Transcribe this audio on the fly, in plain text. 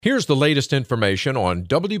Here's the latest information on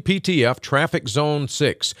WPTF Traffic Zone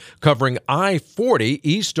 6, covering I-40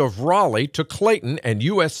 east of Raleigh to Clayton and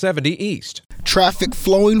US 70 east. Traffic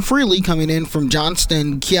flowing freely coming in from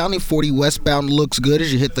Johnston County. 40 westbound looks good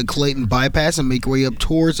as you hit the Clayton bypass and make your way up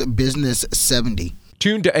towards Business 70.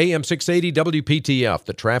 Tune to AM 680 WPTF,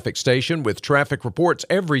 the traffic station with traffic reports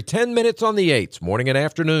every 10 minutes on the 8s, morning and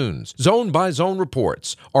afternoons. Zone-by-zone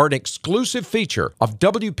reports are an exclusive feature of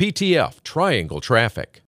WPTF Triangle Traffic.